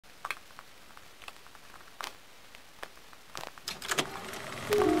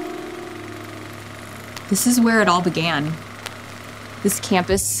This is where it all began. This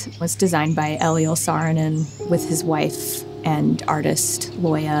campus was designed by Eero Saarinen with his wife and artist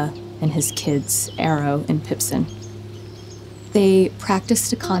Loya and his kids, Eero and Pipsen. They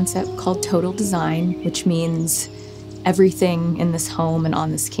practiced a concept called total design, which means everything in this home and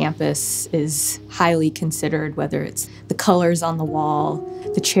on this campus is highly considered, whether it's the colors on the wall,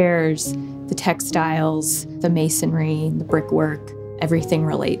 the chairs, the textiles, the masonry, the brickwork, everything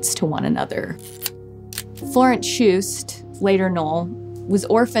relates to one another. Florence Schust, later Knoll, was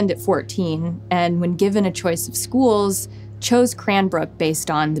orphaned at 14, and when given a choice of schools, chose Cranbrook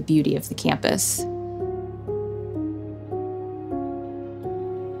based on the beauty of the campus.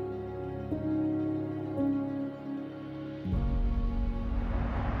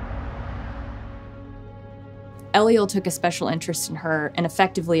 Eliel took a special interest in her and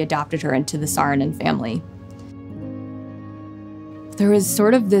effectively adopted her into the Saarinen family. There was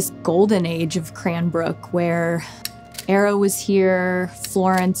sort of this golden age of Cranbrook where Eero was here,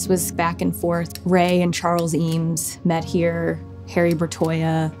 Florence was back and forth, Ray and Charles Eames met here, Harry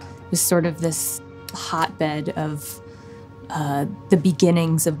Bertoia. It was sort of this hotbed of the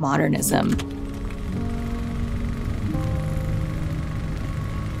beginnings of modernism.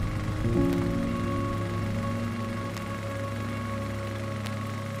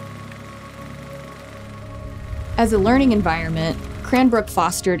 As a learning environment, Cranbrook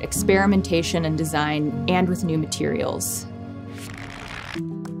fostered experimentation and design and with new materials.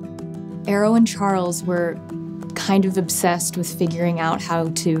 Eero and Charles were kind of obsessed with figuring out how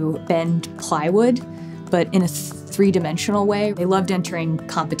to bend plywood, but in a three-dimensional way. They loved entering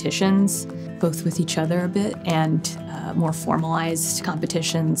competitions, both with each other a bit and more formalized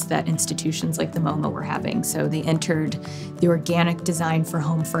competitions that institutions like the MoMA were having. So they entered the Organic Design for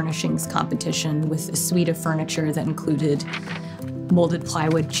Home Furnishings competition with a suite of furniture that included molded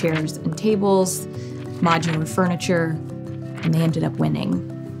plywood chairs and tables, modular furniture, and they ended up winning.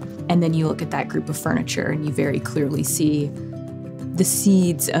 And then you look at that group of furniture and you very clearly see the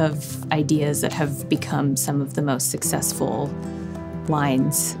seeds of ideas that have become some of the most successful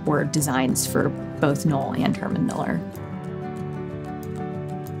lines or designs for both Knoll and Herman Miller.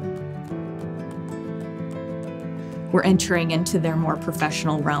 We're entering into their more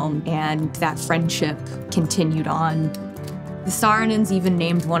professional realm, and that friendship continued on. The Saarinens even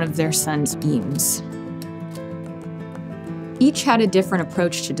named one of their sons Eames. Each had a different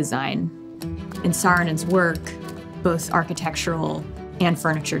approach to design. In Saarinen's work, both architectural and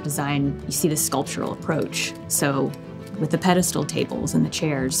furniture design, you see the sculptural approach. So with the pedestal tables and the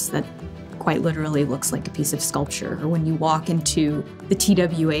chairs, that quite literally looks like a piece of sculpture. Or when you walk into the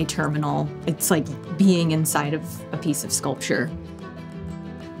TWA terminal, it's like being inside of a piece of sculpture.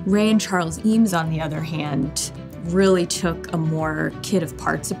 Ray and Charles Eames, on the other hand, really took a more kit of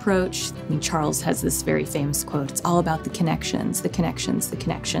parts approach. I mean, Charles has this very famous quote, it's all about the connections, the connections, the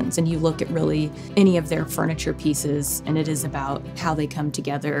connections. And you look at really any of their furniture pieces, and it is about how they come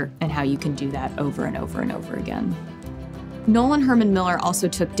together and how you can do that over and over and over again. Knoll and Herman Miller also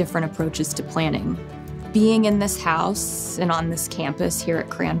took different approaches to planning. Being in this house and on this campus here at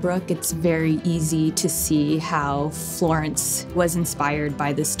Cranbrook, it's very easy to see how Florence was inspired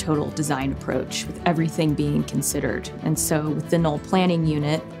by this total design approach, with everything being considered. And so with the Knoll planning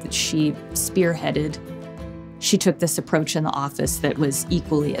unit that she spearheaded, she took this approach in the office that was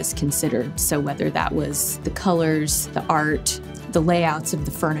equally as considered. So whether that was the colors, the art, the layouts of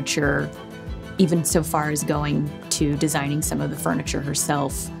the furniture, even so far as going to designing some of the furniture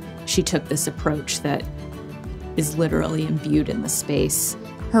herself, she took this approach that is literally imbued in the space.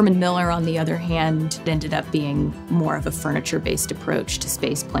 Herman Miller, on the other hand, ended up being more of a furniture-based approach to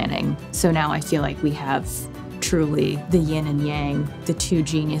space planning. So now I feel like we have truly the yin and yang, the two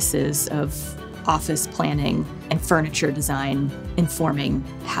geniuses of office planning and furniture design informing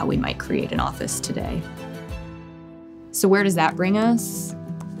how we might create an office today. So where does that bring us?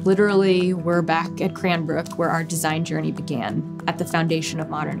 Literally, we're back at Cranbrook where our design journey began, at the foundation of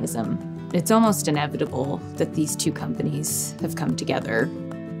modernism. It's almost inevitable that these two companies have come together.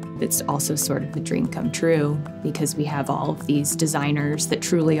 It's also sort of a dream come true because we have all of these designers that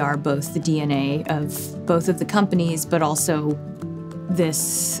truly are both the DNA of both of the companies, but also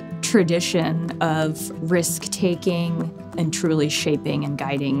this tradition of risk-taking and truly shaping and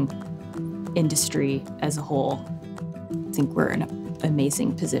guiding industry as a whole. I think we're in an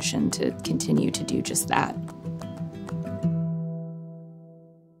amazing position to continue to do just that.